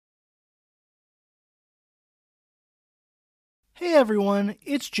Hey everyone,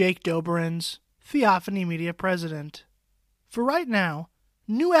 it's Jake Doberins, Theophany Media President. For right now,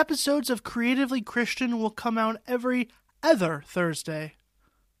 new episodes of Creatively Christian will come out every other Thursday.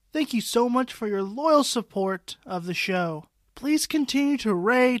 Thank you so much for your loyal support of the show. Please continue to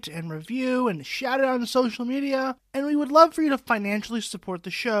rate and review and shout it out on social media, and we would love for you to financially support the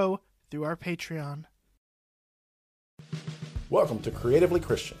show through our Patreon. Welcome to Creatively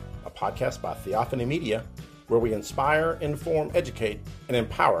Christian, a podcast by Theophany Media, where we inspire, inform, educate, and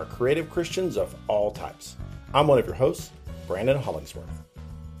empower creative Christians of all types. I'm one of your hosts, Brandon Hollingsworth.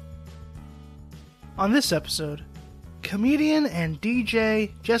 On this episode, comedian and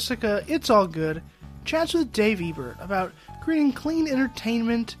DJ Jessica It's All Good chats with Dave Ebert about creating clean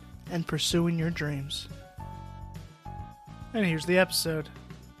entertainment and pursuing your dreams. And here's the episode.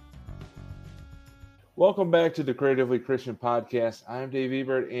 Welcome back to the Creatively Christian Podcast. I'm Dave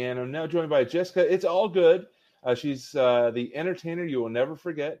Ebert, and I'm now joined by Jessica It's All Good. She's the entertainer you will never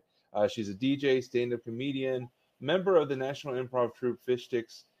forget. She's a DJ, stand-up comedian, member of the National Improv Troupe Fish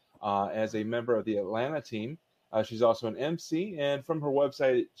Sticks, as a member of the Atlanta team. She's also an MC, and from her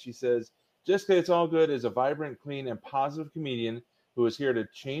website, she says, Jessica It's All Good is a vibrant, clean, and positive comedian who is here to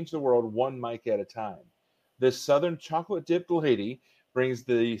change the world one mic at a time. This Southern chocolate-dipped lady brings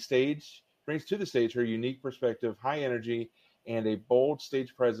to the stage her unique perspective, high energy, and a bold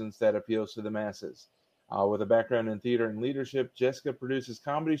stage presence that appeals to the masses. With a background in theater and leadership, Jessica produces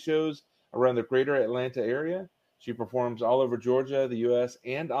comedy shows around the greater Atlanta area. She performs all over Georgia, the U.S.,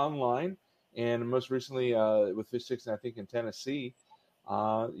 and online, and most recently with Fish Sticks, I think, in Tennessee.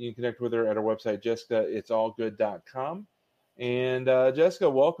 You can connect with her at her website, jessicaitsallgood.com. And Jessica,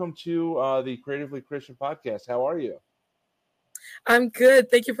 welcome to the Creatively Christian Podcast. How are you? I'm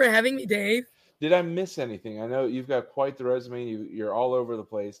good. Thank you for having me, Dave. Did I miss anything? I know you've got quite the resume. You're all over the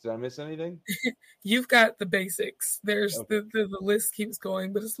place. Did I miss anything? You've got the basics. There's Okay. the list keeps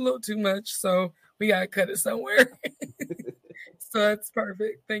going, but it's a little too much, so we gotta cut it somewhere. So that's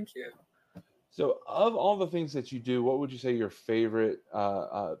perfect. Thank you. So, of all the things that you do, what would you say your favorite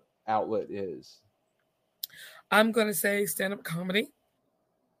outlet is? I'm gonna say stand-up comedy.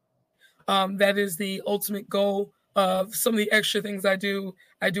 That is the ultimate goal of some of the extra things I do.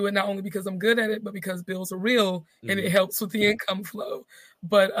 I do it not only because I'm good at it, but because bills are real and it helps with the income flow.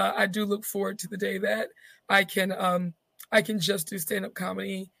 But I do look forward to the day that I can just do stand-up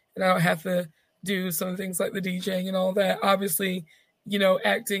comedy and I don't have to do some things like the DJing and all that. Obviously,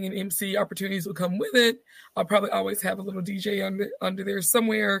 acting and MC opportunities will come with it. I'll probably always have a little DJ under there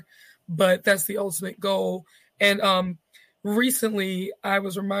somewhere, but that's the ultimate goal. And recently I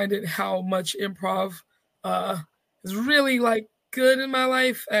was reminded how much improv is really good in my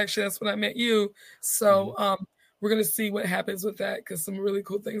life. Actually, that's when I met you. So we're going to see what happens with that because some really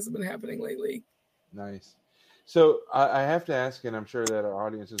cool things have been happening lately. Nice. So I have to ask, and I'm sure that our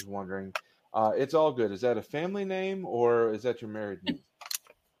audience is wondering, It's All Good. Is that a family name or is that your married name?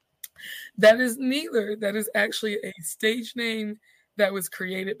 That is neither. That is actually a stage name that was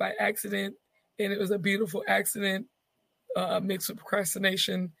created by accident. And it was a beautiful accident mixed with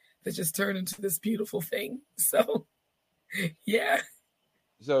procrastination that just turned into this beautiful thing. So, yeah.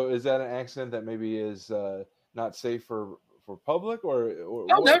 So is that an accident that maybe is not safe for public or Oh,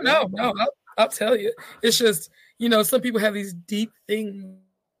 no. I'll tell you. It's just, some people have these deep things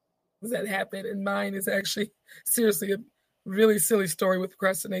that happen, and mine is actually seriously a really silly story with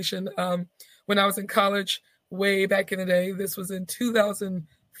procrastination. When I was in college, way back in the day, this was in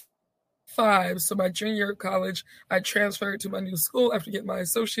 2005. So my junior year of college, I transferred to my new school after getting my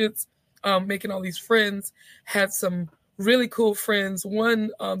associates, making all these friends, had some really cool friends.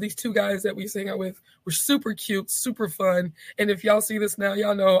 One, these two guys that we used to hang out with were super cute, super fun. And if y'all see this now,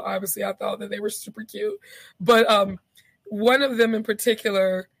 y'all know, obviously, I thought that they were super cute. But one of them in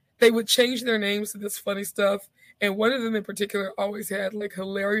particular, they would change their names to this funny stuff. And one of them in particular always had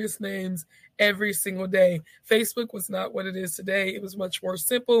hilarious names every single day. Facebook was not what it is today. It was much more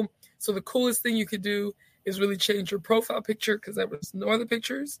simple. So the coolest thing you could do is really change your profile picture because there was no other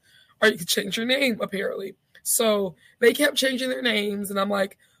pictures, or you could change your name, apparently. So they kept changing their names, and I'm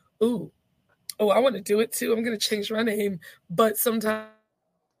like, I want to do it too. I'm going to change my name. But sometimes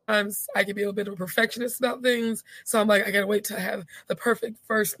I can be a bit of a perfectionist about things. So I'm like, I got to wait till I have the perfect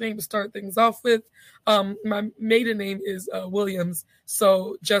first name to start things off with. My maiden name is Williams.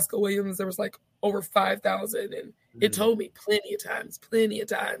 So Jessica Williams, there was over 5,000. And it told me plenty of times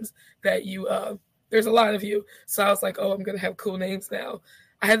that there's a lot of you. So I was like, I'm going to have cool names now.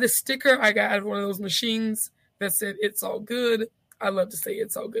 I had this sticker I got out of one of those machines that said, It's All Good. I love to say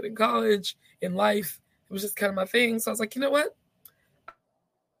it's all good in college, in life. It was just kind of my thing. So I was like, you know what?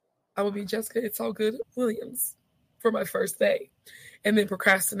 I will be Jessica It's All Good Williams. for my first day. And then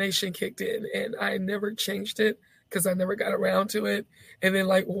procrastination kicked in, and I never changed it because I never got around to it. And then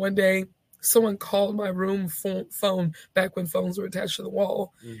like one day, someone called my room phone back when phones were attached to the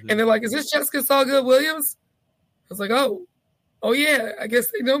wall. Mm-hmm. And they're like, "Is this Jessica Sallgood Williams?" I was like, oh yeah, I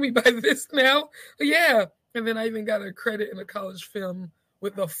guess they know me by this now. Yeah. And then I even got a credit in a college film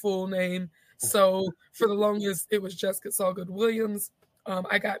with the full name. So for the longest, it was Jessica Sallgood Williams.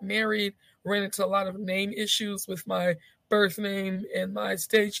 I got married, ran into a lot of name issues with my birth name and my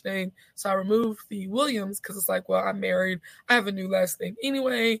stage name. So I removed the Williams because it's like, well, I'm married. I have a new last name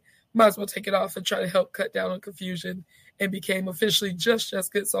anyway. Might as well take it off and try to help cut down on confusion, and became officially just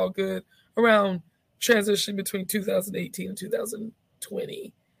Jessica Sallgood around transition between 2018 and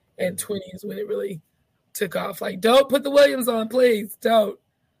 2020. And 20 is when it really took off. Like, don't put the Williams on, please. Don't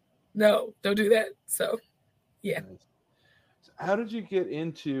do that. So, yeah. How did you get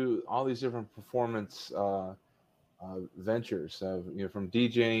into all these different performance ventures? From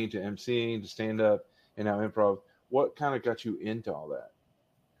DJing to MCing to stand-up and now improv. What kind of got you into all that?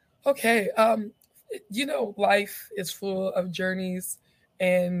 Okay. Life is full of journeys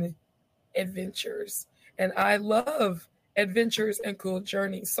and adventures. And I love adventures and cool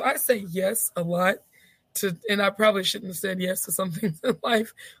journeys. So I say yes a lot and I probably shouldn't have said yes to some things in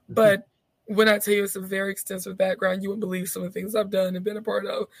life, but when I tell you it's a very extensive background, you wouldn't believe some of the things I've done and been a part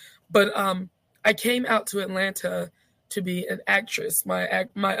of. But I came out to Atlanta to be an actress. My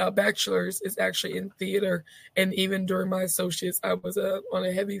bachelor's is actually in theater, and even during my associates, I was on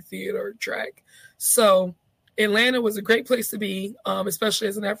a heavy theater track. So Atlanta was a great place to be, especially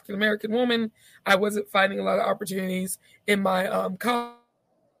as an African-American woman. I wasn't finding a lot of opportunities in my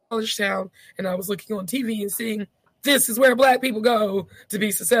college town, and I was looking on TV and seeing this is where Black people go to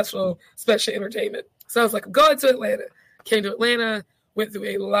be successful, especially entertainment. So I was like, I'm going to Atlanta. Came to Atlanta, went through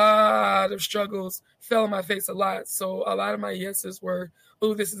a lot of struggles, fell on my face a lot. So a lot of my yeses were,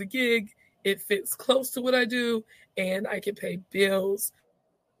 oh, this is a gig. It fits close to what I do, and I can pay bills.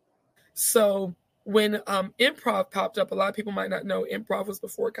 So when improv popped up, a lot of people might not know improv was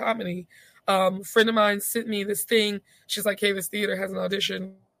before comedy. A friend of mine sent me this thing. She's like, hey, this theater has an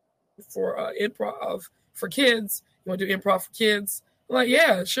audition for improv for kids. You want to do improv for kids? I'm like,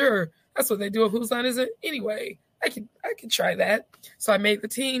 yeah, sure. That's what they do. Whose line is it? Anyway, I could try that. So I made the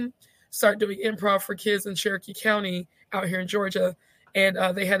team, started doing improv for kids in Cherokee County out here in Georgia. And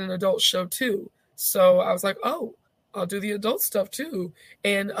they had an adult show too. So I was like, oh, I'll do the adult stuff too.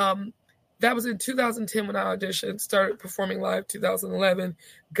 And that was in 2010 when I auditioned, started performing live 2011,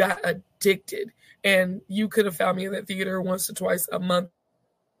 got addicted. And you could have found me in that theater once or twice a month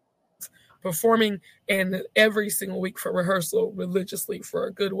performing, and every single week for rehearsal religiously for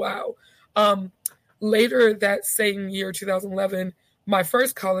a good while. Later that same year, 2011, my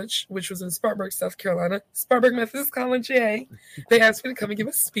first college, which was in Spartanburg, South Carolina, Spartanburg Methodist College, yay, they asked me to come and give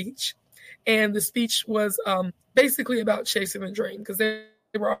a speech. And the speech was basically about chasing the dream, because they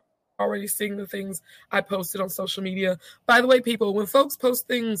were already seeing the things I posted on social media. By the way, people, when folks post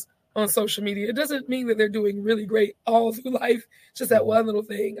things on social media, it doesn't mean that they're doing really great all through life. Just that one little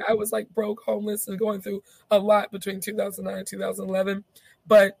thing. I was like broke, homeless, and going through a lot between 2009 and 2011.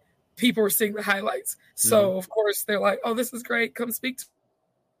 But people were seeing the highlights. So, of course, they're like, oh, this is great. Come speak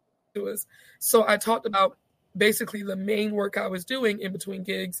to us. So I talked about basically the main work I was doing in between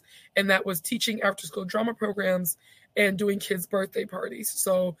gigs, and that was teaching after-school drama programs and doing kids' birthday parties.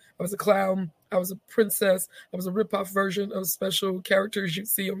 So I was a clown, I was a princess, I was a rip-off version of special characters you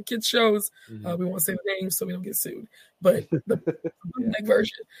see on kids' shows. We won't say the names so we don't get sued, but the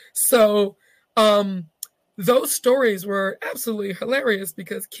version. So those stories were absolutely hilarious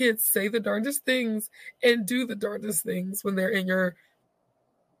because kids say the darndest things and do the darndest things when they're in your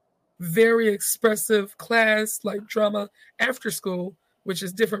very expressive class, like drama after school, which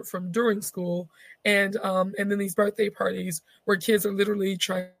is different from during school. And then these birthday parties where kids are literally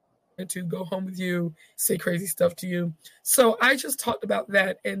trying to go home with you, say crazy stuff to you. So I just talked about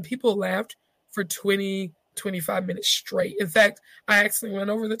that, and people laughed for 20, 25 minutes straight. In fact, I actually went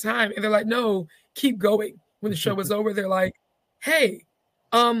over the time, and they're like, no, keep going. When the show was over, they're like, hey,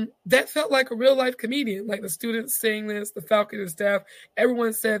 that felt like a real life comedian. Like the students saying this, the faculty, the staff,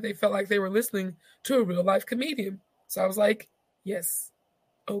 everyone said they felt like they were listening to a real life comedian. So I was like, yes,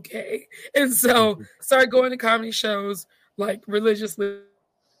 okay. And so started going to comedy shows like religiously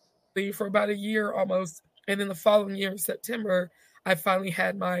for about a year almost. And then the following year in September, I finally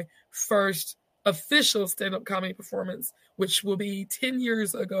had my first official stand-up comedy performance, which will be 10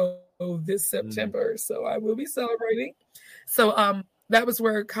 years ago this September. So I will be celebrating. So that was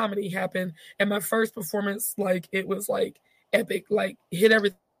where comedy happened. And my first performance, like, it was like epic, like hit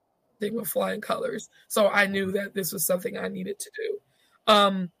everything thing with flying colors. So I knew that this was something I needed to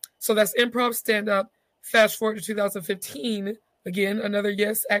do. So that's improv, stand-up. Fast forward to 2015, again, another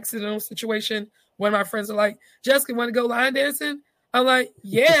accidental situation. One of my friends are like, Jessica, want to go line dancing? I'm like,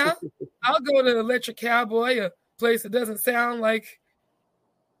 yeah, I'll go to Electric Cowboy, a place that doesn't sound like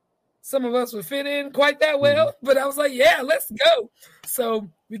some of us would fit in quite that well. But I was like, yeah, let's go. So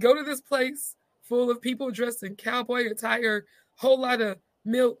we go to this place full of people dressed in cowboy attire, whole lot of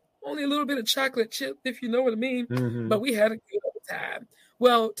milk, only a little bit of chocolate chip, if you know what I mean. But we had a good old time.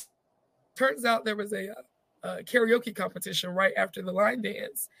 Well, turns out there was a karaoke competition right after the line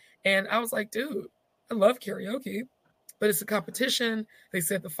dance. And I was like, dude, I love karaoke, but it's a competition. They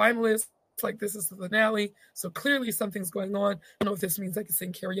said the finalists, like, this is the finale. So clearly something's going on. I don't know if this means I can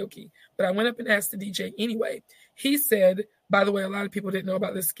sing karaoke, but I went up and asked the DJ anyway. He said, by the way, a lot of people didn't know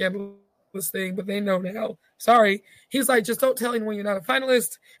about this scandalous thing, but they know now. Sorry. He was like, just don't tell anyone you're not a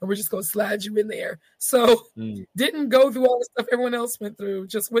finalist, and we're just going to slide you in there. So didn't go through all the stuff everyone else went through,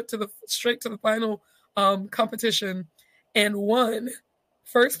 just went to straight to the final competition and won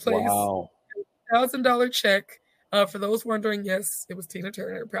first place. Wow. $1,000 check. For those wondering, yes, it was Tina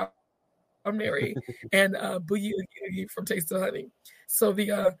Turner, Proud Mary, and Boogie Oogie from Taste of Honey. So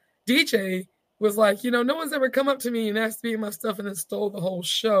the DJ was like, no one's ever come up to me and asked me my stuff and then stole the whole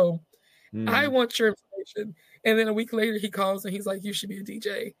show. I want your information. And then a week later, he calls and he's like, you should be a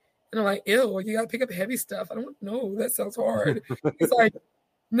DJ. And I'm like, ew, you got to pick up heavy stuff. I don't know. That sounds hard. He's like,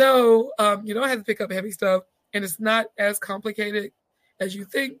 no, you don't have to pick up heavy stuff. And it's not as complicated as you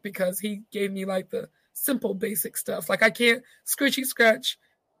think, because he gave me like the simple basic stuff. Like, I can't scritchy scratch.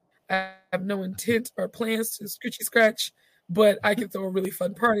 I have no intent or plans to scritchy scratch, but I can throw a really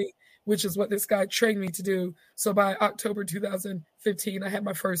fun party, which is what this guy trained me to do. So by October 2015, I had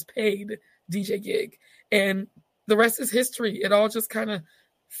my first paid DJ gig, and the rest is history. It all just kind of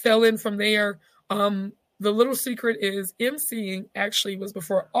fell in from there. The little secret is emceeing actually was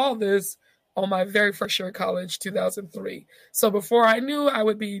before all this on my very first year of college, 2003. So before I knew I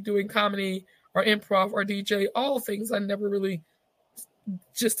would be doing comedy or improv or DJ, all things I never really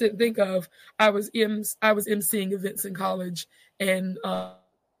just didn't think of. I was emceeing events in college and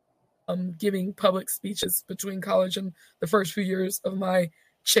giving public speeches between college and the first few years of my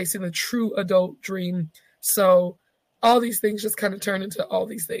chasing the true adult dream. So all these things just kind of turned into all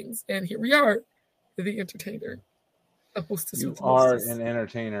these things. And here we are, the entertainer. You are an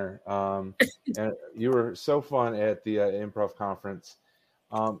entertainer. And you were so fun at the improv conference.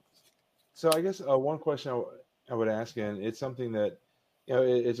 So I guess one question I would ask, and it's something that,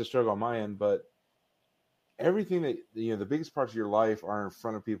 it's a struggle on my end, but everything that, the biggest parts of your life are in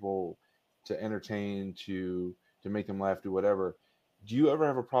front of people to entertain, to make them laugh, do whatever. Do you ever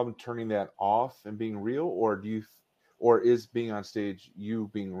have a problem turning that off and being real, or is being on stage you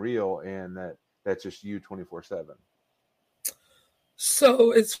being real, and that's just you 24/7?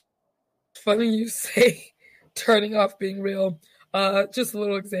 So it's funny you say turning off being real. Just a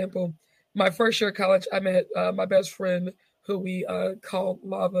little example. My first year of college, I met my best friend, who we call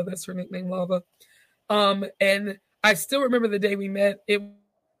Lava. That's her nickname, Lava. And I still remember the day we met. It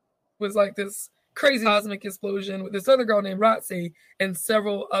was like this crazy cosmic explosion with this other girl named Rotsy, and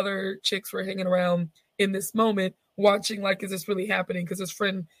several other chicks were hanging around in this moment watching, like, is this really happening? Because this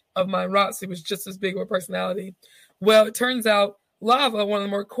friend of mine, Rotsy, was just as big of a personality. Well, it turns out Lava, one of the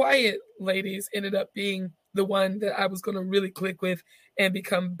more quiet ladies, ended up being the one that I was going to really click with and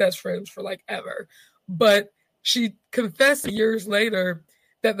become best friends for like ever. But she confessed years later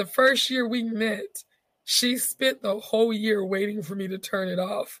that the first year we met, she spent the whole year waiting for me to turn it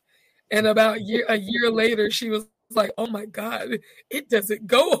off. And about a year later, she was like, oh my God, it doesn't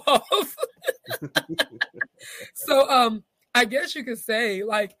go off. So I guess you could say,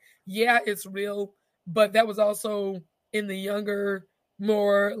 like, yeah, it's real, but that was also in the younger,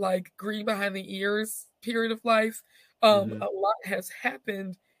 more like green behind the ears period of life. A lot has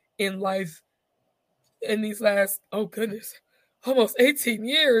happened in life in these last, oh goodness, almost 18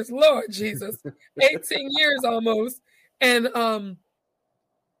 years. Lord Jesus, 18 years almost. And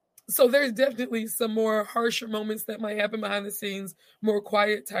so there's definitely some more harsher moments that might happen behind the scenes, more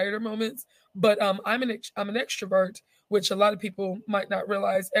quiet, tireder moments. But I'm an extrovert, which a lot of people might not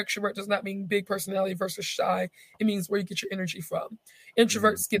realize. Extrovert does not mean big personality versus shy. It means where you get your energy from.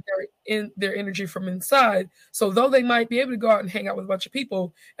 Introverts get their energy from inside. So though they might be able to go out and hang out with a bunch of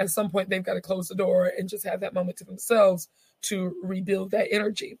people, at some point they've got to close the door and just have that moment to themselves to rebuild that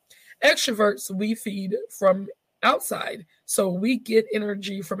energy. Extroverts, we feed from outside. So we get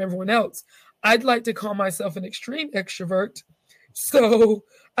energy from everyone else. I'd like to call myself an extreme extrovert. So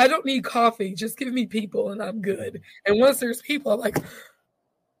I don't need coffee. Just give me people and I'm good. And once there's people, I'm like,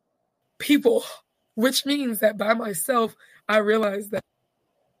 people, which means that by myself, I realize that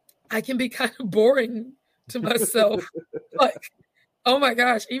I can be kind of boring to myself. Like, oh my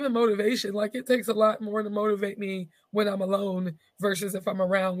gosh, even motivation, like it takes a lot more to motivate me when I'm alone versus if I'm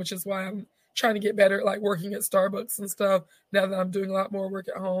around, which is why I'm trying to get better at like working at Starbucks and stuff now that I'm doing a lot more work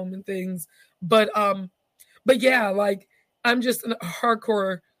at home and things. But yeah, like I'm just a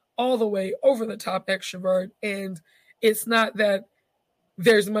hardcore, all the way over the top extrovert. And it's not that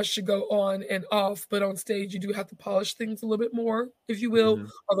there's much to go on and off, but on stage you do have to polish things a little bit more, if you will.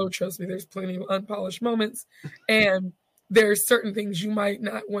 Although trust me, there's plenty of unpolished moments. And there's certain things you might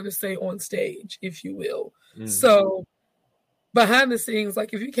not want to say on stage, if you will. So behind the scenes,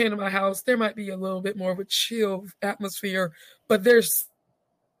 like if you came to my house, there might be a little bit more of a chill atmosphere, but there's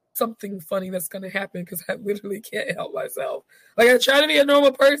something funny that's going to happen because I literally can't help myself. Like I try to be a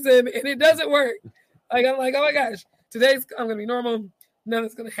normal person and it doesn't work. Like I'm like, oh my gosh, I'm going to be normal.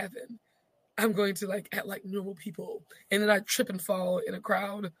 Nothing's going to happen. I'm going to like act like normal people. And then I trip and fall in a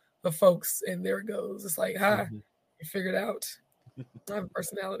crowd of folks and there it goes. It's like, you figured out. I have a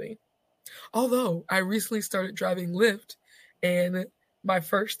personality. Although I recently started driving Lyft, and my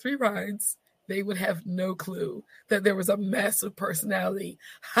first 3 rides, they would have no clue that there was a massive personality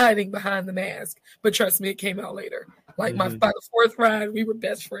hiding behind the mask. But trust me, it came out later. Like by the 4th ride, we were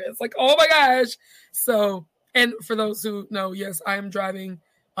best friends. Like, oh my gosh. So, and for those who know, yes, I am driving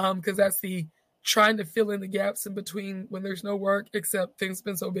because that's the trying to fill in the gaps in between when there's no work, except things have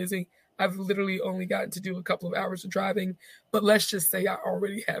been so busy. I've literally only gotten to do a couple of hours of driving, but let's just say I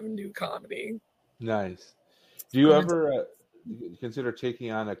already have a new comedy. Nice. Do you ever consider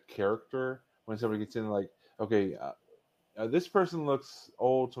taking on a character when somebody gets in? Like, okay, this person looks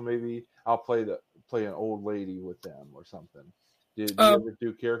old, so maybe I'll play an old lady with them or something. Do you ever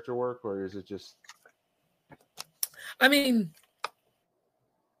do character work, or is it just? I mean,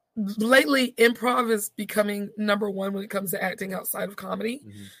 lately improv is becoming number one when it comes to acting outside of comedy.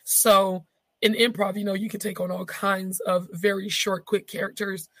 So in improv, you can take on all kinds of very short, quick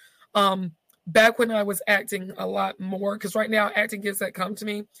characters. Back when I was acting a lot more, because right now acting kids that come to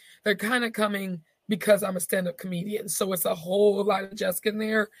me, they're kind of coming because I'm a stand-up comedian. So it's a whole lot of Jessica in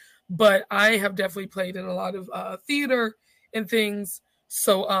there. But I have definitely played in a lot of theater and things.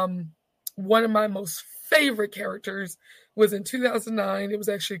 So one of my most favorite characters was in 2009. It was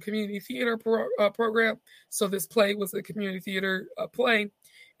actually a community theater program. So this play was a community theater play.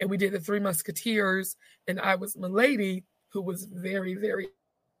 And we did the Three Musketeers. And I was Milady, who was very, very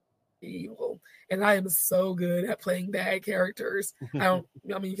evil. And I am so good at playing bad characters. You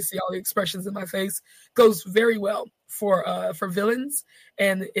can see all the expressions in my face. Goes very well for villains.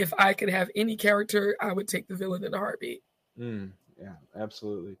 And if I could have any character, I would take the villain in a heartbeat. Yeah,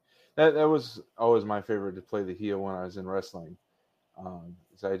 absolutely. That was always my favorite, to play the heel when I was in wrestling.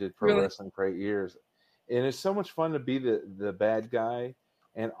 So I did pro wrestling for 8 years. And it's so much fun to be the bad guy.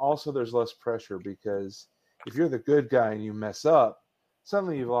 And also there's less pressure, because if you're the good guy and you mess up,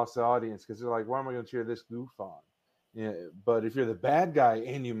 suddenly you've lost the audience, because they're like, why am I going to cheer this goof on? Yeah, but if you're the bad guy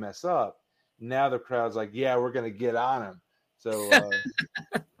and you mess up, now the crowd's like, yeah, we're going to get on him. So,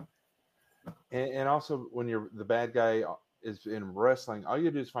 and also when you're the bad guy is in wrestling, all you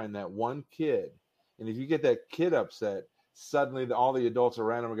do is find that one kid. And if you get that kid upset, suddenly all the adults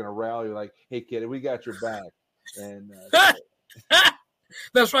around him are going to rally like, hey kid, we got your back. And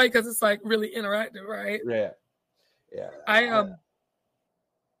that's right. Cause it's like really interactive, right? Yeah. Yeah.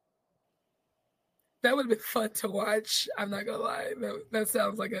 That would have been fun to watch. I'm not gonna lie. That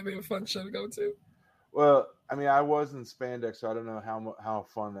sounds like it'd be a fun show to go to. Well, I mean, I was in spandex, so I don't know how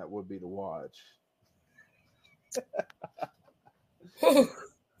fun that would be to watch.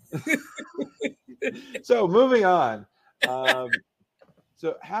 So moving on.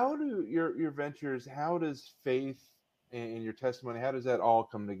 So how do your ventures? How does faith and your testimony? How does that all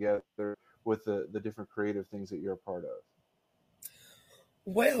come together with the different creative things that you're a part of?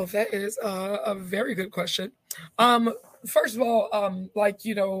 Well, that is a very good question. First of all, I'm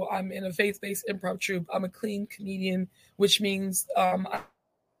in a faith-based improv troupe. I'm a clean comedian, which means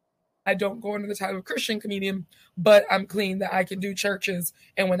I don't go under the title of Christian comedian, but I'm clean that I can do churches.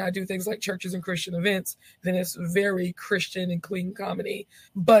 And when I do things like churches and Christian events, then it's very Christian and clean comedy.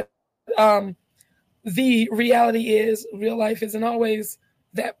 But the reality is real life isn't always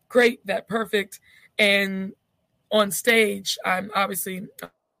that great, that perfect. And on stage, I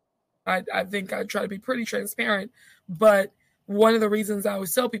think I try to be pretty transparent, but one of the reasons I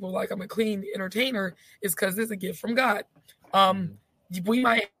always tell people like I'm a clean entertainer is because it's a gift from God. We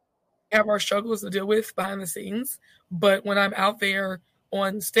might have our struggles to deal with behind the scenes, but when I'm out there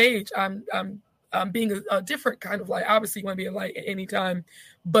on stage, I'm being a different kind of light. Obviously, you want to be a light at any time,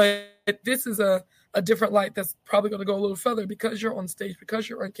 but this is a different light that's probably going to go a little further because you're on stage, because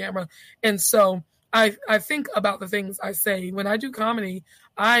you're on camera. And so I think about the things I say. When I do comedy,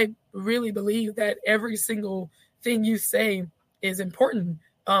 I really believe that every single thing you say is important.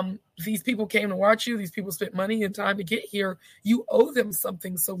 These people came to watch you. These people spent money and time to get here. You owe them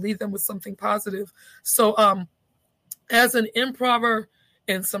something, so leave them with something positive. So as an improver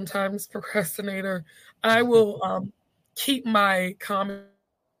and sometimes procrastinator, I will keep my comedy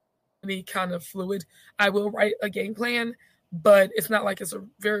kind of fluid. I will write a game plan, but it's not like it's a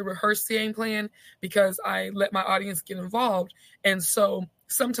very rehearsed game plan because I let my audience get involved. And so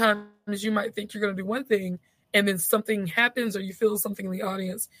sometimes you might think you're going to do one thing, and then something happens or you feel something in the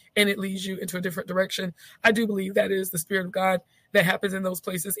audience and it leads you into a different direction. I do believe that is the Spirit of God that happens in those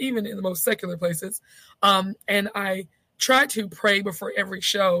places, even in the most secular places. And I try to pray before every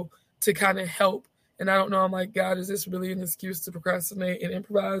show to kind of help. And I don't know, I'm like, God, is this really an excuse to procrastinate and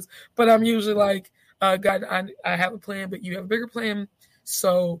improvise? But I'm usually like, God, I have a plan, but you have a bigger plan.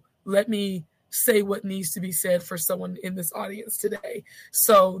 So let me say what needs to be said for someone in this audience today.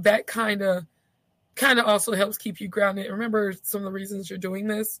 So that kind of also helps keep you grounded. Remember some of the reasons you're doing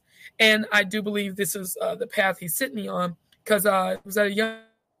this. And I do believe this is the path he sent me on, because it was at a young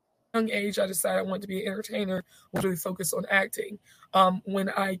age I decided I wanted to be an entertainer, really focus on acting. When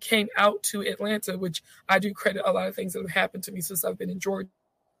I came out to Atlanta, which I do credit a lot of things that have happened to me since I've been in Georgia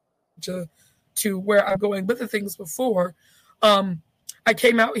to where I'm going, but the things before, I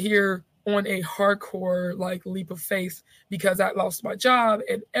came out here on a hardcore like leap of faith because I lost my job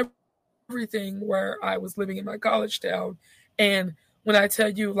and everything where I was living in my college town. And when I tell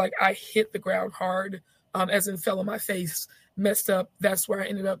you, like, I hit the ground hard, as in fell on my face, messed up. That's where I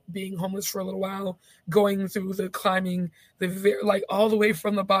ended up being homeless for a little while, going through the climbing, like all the way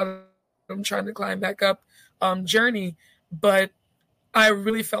from the bottom, trying to climb back up journey. But I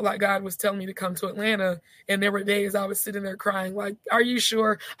really felt like God was telling me to come to Atlanta. And there were days I was sitting there crying, like, are you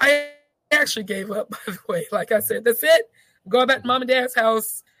sure? I actually gave up, by the way. Like I said, that's it. I'm going back to mom and dad's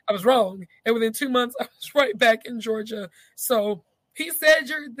house. I was wrong. And within 2 months, I was right back in Georgia. So he said,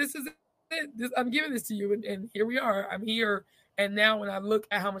 this is it. I'm giving this to you. And here we are. I'm here. And now when I look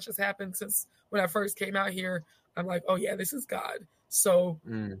at how much has happened since when I first came out here, I'm like, oh, yeah, this is God. So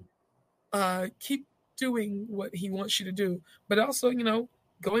keep doing what he wants you to do. But also,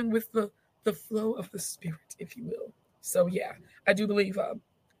 going with the flow of the Spirit, if you will. So, yeah, I do believe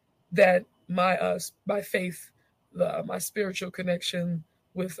that my faith, my spiritual connection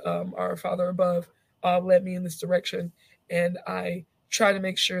with our Father above led me in this direction. And I try to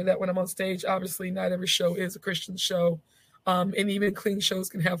make sure that when I'm on stage, obviously not every show is a Christian show. And even clean shows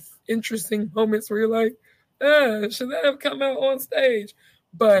can have interesting moments where you're like, should that have come out on stage?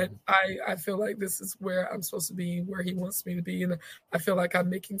 But I feel like this is where I'm supposed to be, where he wants me to be. And I feel like I'm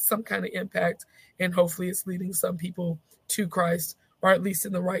making some kind of impact, and hopefully it's leading some people to Christ, or at least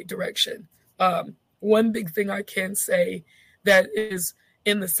in the right direction. One big thing I can say that is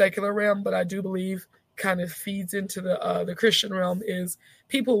in the secular realm, but I do believe kind of feeds into the Christian realm, is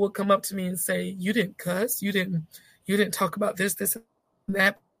people will come up to me and say, you didn't cuss, you didn't talk about this and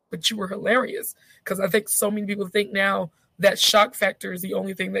that, but you were hilarious. Because I think so many people think now that shock factor is the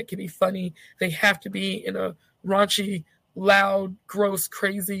only thing that can be funny. They have to be in a raunchy, loud, gross,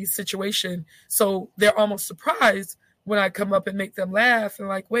 crazy situation. So they're almost surprised when I come up and make them laugh and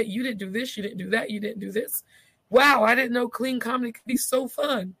like, wait, you didn't do this, you didn't do that, you didn't do this. Wow, I didn't know clean comedy could be so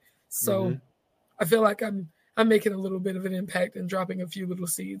fun. So I feel like I'm making a little bit of an impact and dropping a few little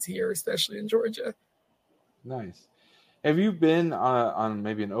seeds here, especially in Georgia. Nice. Have you been on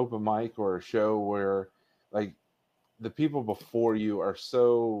maybe an open mic or a show where like the people before you are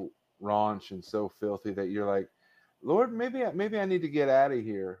so raunch and so filthy that you're like, Lord, maybe I need to get out of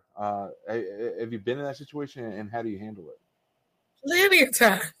here? Have you been in that situation, and how do you handle it? Plenty of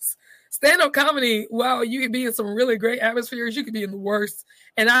times. Stand-up comedy, wow, you could be in some really great atmospheres. You could be in the worst.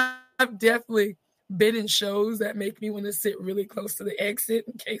 And I've definitely been in shows that make me want to sit really close to the exit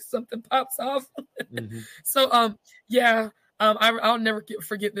in case something pops off. So, I'll never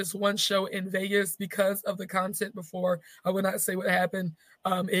forget this one show in Vegas because of the content before. I would not say what happened.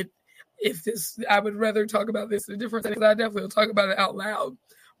 I would rather talk about this in a different setting. I definitely will talk about it out loud.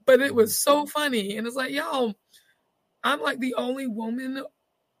 But it was so funny. And it's like, yo, I'm like the only woman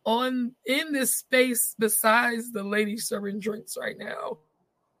in this space besides the lady serving drinks right now.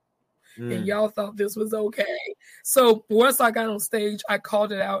 And y'all thought this was okay. So once I got on stage, I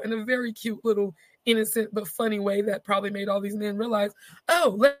called it out in a very cute little innocent but funny way that probably made all these men realize,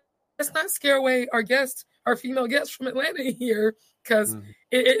 oh, let's not scare away our guests our female guests from Atlanta here because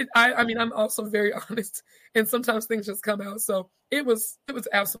I mean, I'm also very honest, and sometimes things just come out. So it was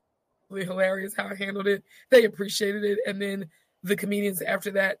absolutely hilarious how I handled it. They appreciated it, and then the comedians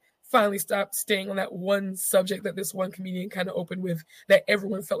after that finally stopped staying on that one subject that this one comedian kind of opened with that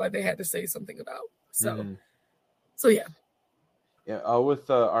everyone felt like they had to say something about. So yeah. Yeah, with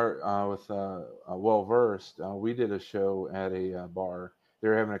Well Versed, we did a show at a bar. They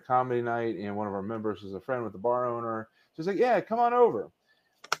were having a comedy night, and one of our members was a friend with the bar owner. She's like, "Yeah, come on over."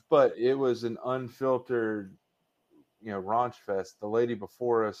 But it was an unfiltered, raunch fest. The lady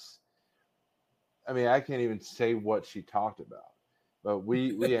before us, I mean, I can't even say what she talked about. But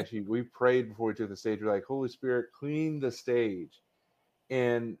we actually we prayed before we took the stage. We're like, Holy Spirit, clean the stage,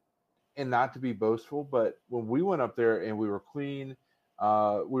 and not to be boastful, but when we went up there and we were clean,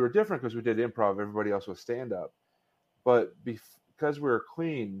 we were different because we did improv. Everybody else was stand up, but because we were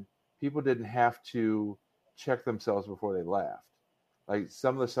clean, people didn't have to check themselves before they laughed. Like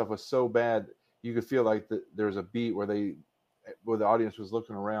some of the stuff was so bad, you could feel like there was a beat where the audience was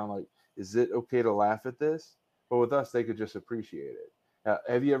looking around like, is it okay to laugh at this? But with us, they could just appreciate it.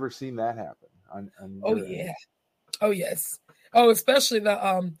 Have you ever seen that happen? Oh yeah. End? Oh yes. Oh, especially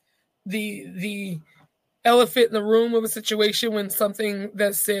the elephant in the room of a situation when something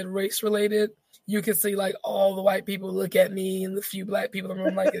that's said race related, you can see like all the white people look at me and the few black people in the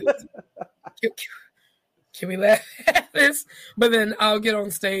room like, can we laugh at this? But then I'll get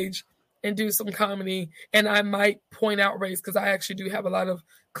on stage and do some comedy, and I might point out race because I actually do have a lot of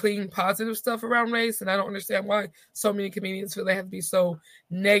clean, positive stuff around race, and I don't understand why so many comedians feel they have to be so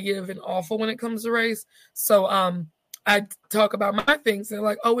negative and awful when it comes to race. So I talk about my things, and they're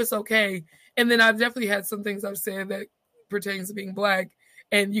like, oh, it's okay. And then I've definitely had some things I've said that pertains to being black,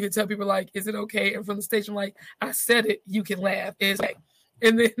 and you can tell people like, is it okay? And from the stage, I'm like, I said it, you can laugh. It's okay.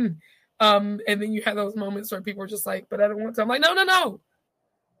 And then you have those moments where people are just like, but I don't want to. I'm like, no.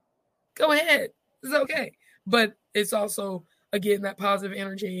 Go ahead. It's okay. But it's also, again, that positive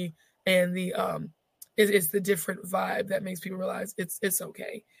energy and the it's the different vibe that makes people realize it's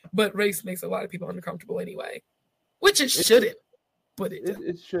okay. But race makes a lot of people uncomfortable anyway, which it shouldn't. But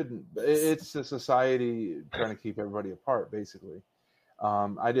it shouldn't. It's a society trying to keep everybody apart, basically.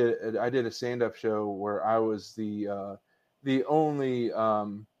 I did a stand-up show where I was the only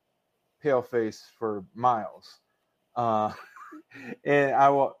pale face for miles. And I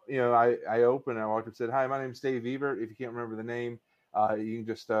opened and I walked up and said, "Hi, my name's Dave Ebert. If you can't remember the name, you can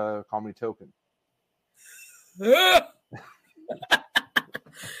just call me Token."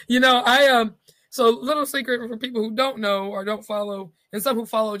 So little secret for people who don't know or don't follow, and some who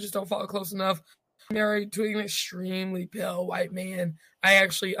follow just don't follow close enough. I'm married to an extremely pale white man. I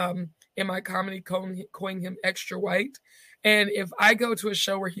actually in my comedy coined him extra white. And if I go to a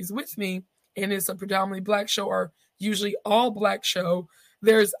show where he's with me and it's a predominantly black show or usually all black show,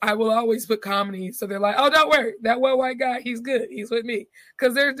 I will always put comedy. So they're like, oh, don't worry. That one white guy, he's good. He's with me.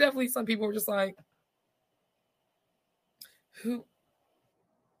 Because there's definitely some people who are just like, who?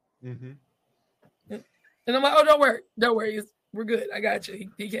 Mm-hmm. And I'm like, oh, don't worry. We're good. I got you.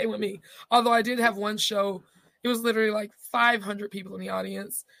 He came with me. Although I did have one show. It was literally like 500 people in the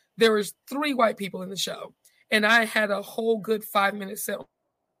audience. There was 3 white people in the show. And I had a whole good 5-minute set on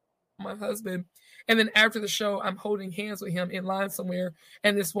my husband. And then after the show, I'm holding hands with him in line somewhere.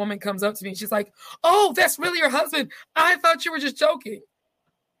 And this woman comes up to me and she's like, oh, that's really your husband. I thought you were just joking.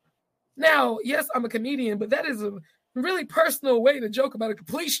 Now, yes, I'm a comedian, but that is a really personal way to joke about a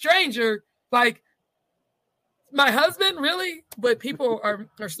complete stranger. Like, my husband, really? But people are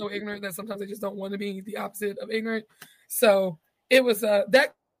so ignorant that sometimes they just don't want to be the opposite of ignorant. So it was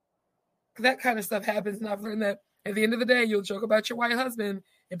that kind of stuff happens. And I've learned that at the end of the day, you'll joke about your white husband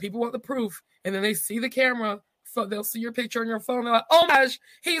and people want the proof. And then they see the camera. So they'll see your picture on your phone. They're like, oh my gosh,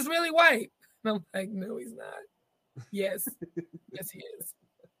 he's really white. And I'm like, no, he's not. Yes. Yes, he is.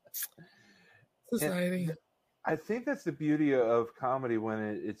 Society. And I think that's the beauty of comedy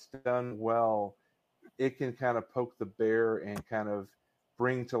when it's done well. It can kind of poke the bear and kind of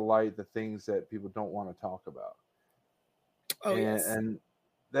bring to light the things that people don't want to talk about. Oh, yes. And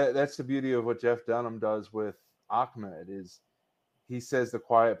that's the beauty of what Jeff Dunham does with Ahmed is he says the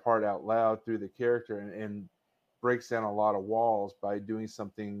quiet part out loud through the character and breaks down a lot of walls by doing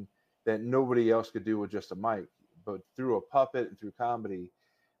something that nobody else could do with just a mic. But through a puppet and through comedy,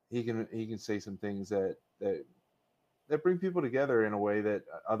 he can say some things that bring people together in a way that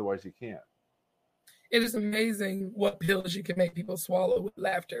otherwise you can't. It is amazing what pills you can make people swallow with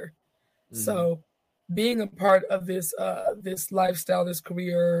laughter. Mm-hmm. So being a part of this lifestyle, this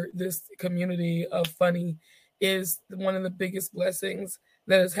career, this community of funny is one of the biggest blessings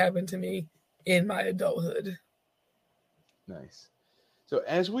that has happened to me. in my adulthood. Nice. So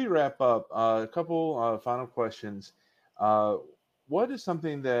as we wrap up, a couple final questions. What is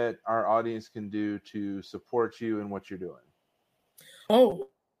something that our audience can do to support you in what you're doing? Oh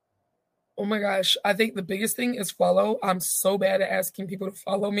my gosh. I think the biggest thing is follow. I'm so bad at asking people to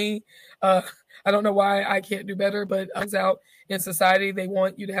follow me. I don't know why I can't do better, but out in society, they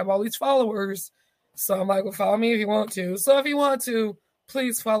want you to have all these followers. So I'm like, well, follow me if you want to. So if you want to,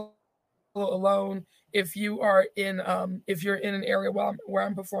 please follow alone. If you are if you're in an area where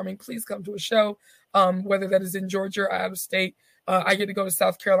I'm performing, please come to a show, whether that is in Georgia or out of state. I get to go to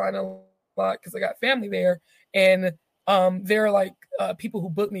South Carolina a lot because I got family there. And there are like people who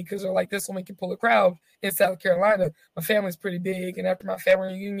book me because they're like, this woman can pull a crowd in South Carolina. My family's pretty big. And after my family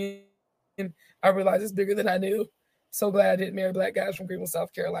reunion, I realized it's bigger than I knew. So glad I didn't marry black guys from Greenville,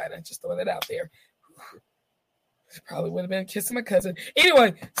 South Carolina. Just throwing that out there. Probably would have been kissing my cousin.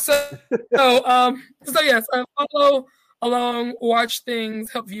 Anyway, so yes, follow along, watch things,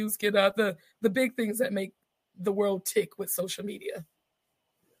 help views get up. The big things that make the world tick with social media.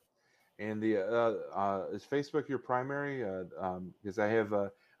 And is Facebook your primary? Because I have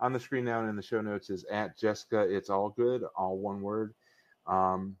on the screen now and in the show notes is at Jessica. It's all good, all one word.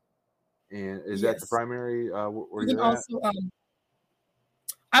 And is that the primary? Where you're also,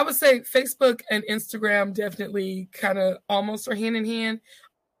 I would say Facebook and Instagram definitely kind of almost are hand in hand.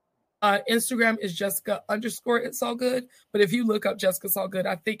 Instagram is Jessica _ It's All Good. But if you look up Jessica It's All Good,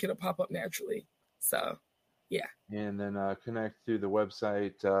 I think it'll pop up naturally. So, yeah. And then connect through the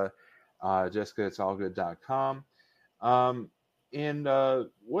website, JessicaIt'sAllGood.com. And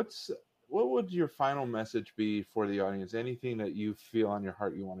what would your final message be for the audience? Anything that you feel on your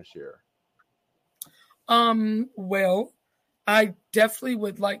heart you want to share? Well, I definitely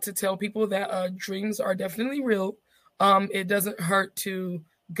would like to tell people that dreams are definitely real. It doesn't hurt to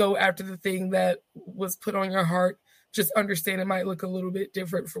go after the thing that was put on your heart. Just understand it might look a little bit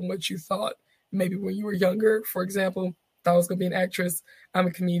different from what you thought. Maybe when you were younger, for example, thought I was going to be an actress. I'm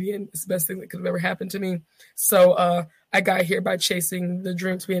a comedian. It's the best thing that could have ever happened to me. So I got here by chasing the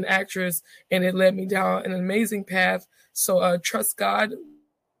dream to be an actress, and it led me down an amazing path. So trust God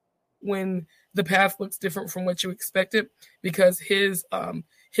when the path looks different from what you expected, because his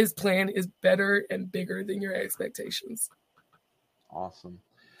plan is better and bigger than your expectations. Awesome.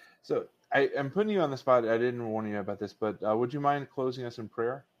 So I'm putting you on the spot. I didn't warn you about this, but would you mind closing us in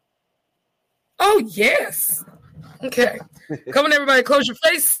prayer? Oh, yes. Okay. Come on, everybody, close your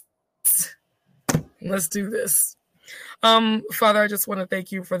face. Let's do this. Father, I just want to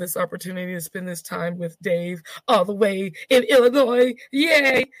thank you for this opportunity to spend this time with Dave all the way in Illinois.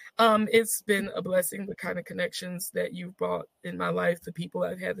 Yay! It's been a blessing, the kind of connections that you've brought in my life, the people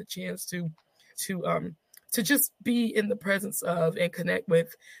I've had the chance to just be in the presence of and connect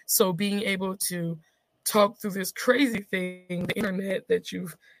with. So being able to talk through this crazy thing, the internet that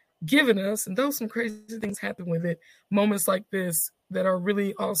you've given us, and though some crazy things happen with it, moments like this that are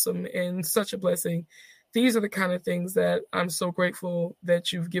really awesome and such a blessing. These are the kind of things that I'm so grateful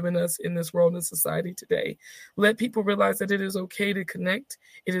that you've given us in this world and society today. Let people realize that it is okay to connect.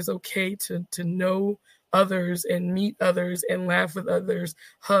 It is okay to know others and meet others and laugh with others,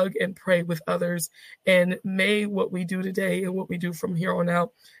 hug and pray with others. And may what we do today and what we do from here on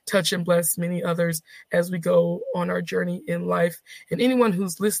out touch and bless many others as we go on our journey in life. And anyone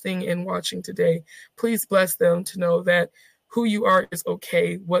who's listening and watching today, please bless them to know that who you are is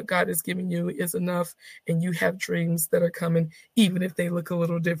okay. What God is giving you is enough. And you have dreams that are coming, even if they look a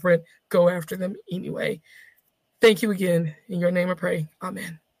little different. Go after them anyway. Thank you again. In your name I pray.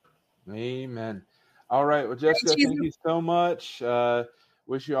 Amen. Amen. All right. Well, Jessica, thank you so much.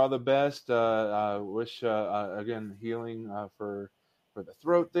 Wish you all the best. Wish, again, healing for the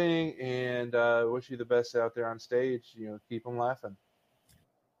throat thing. And wish you the best out there on stage. Keep them laughing.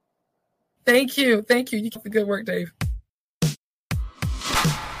 Thank you. Thank you. You keep the good work, Dave.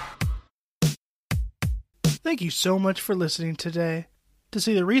 Thank you so much for listening today. To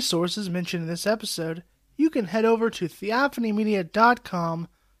see the resources mentioned in this episode, you can head over to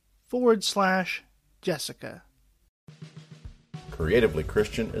theophanymedia.com/Jessica. Creatively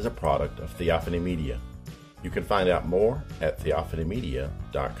Christian is a product of Theophany Media. You can find out more at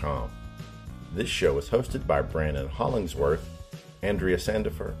theophanymedia.com. This show is hosted by Brandon Hollingsworth, Andrea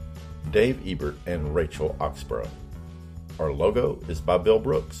Sandifer, Dave Ebert, and Rachel Oxborough. Our logo is by Bill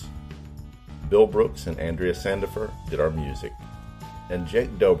Brooks. Bill Brooks and Andrea Sandifer did our music, and Jake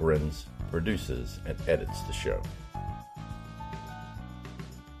Dobrins produces and edits the show.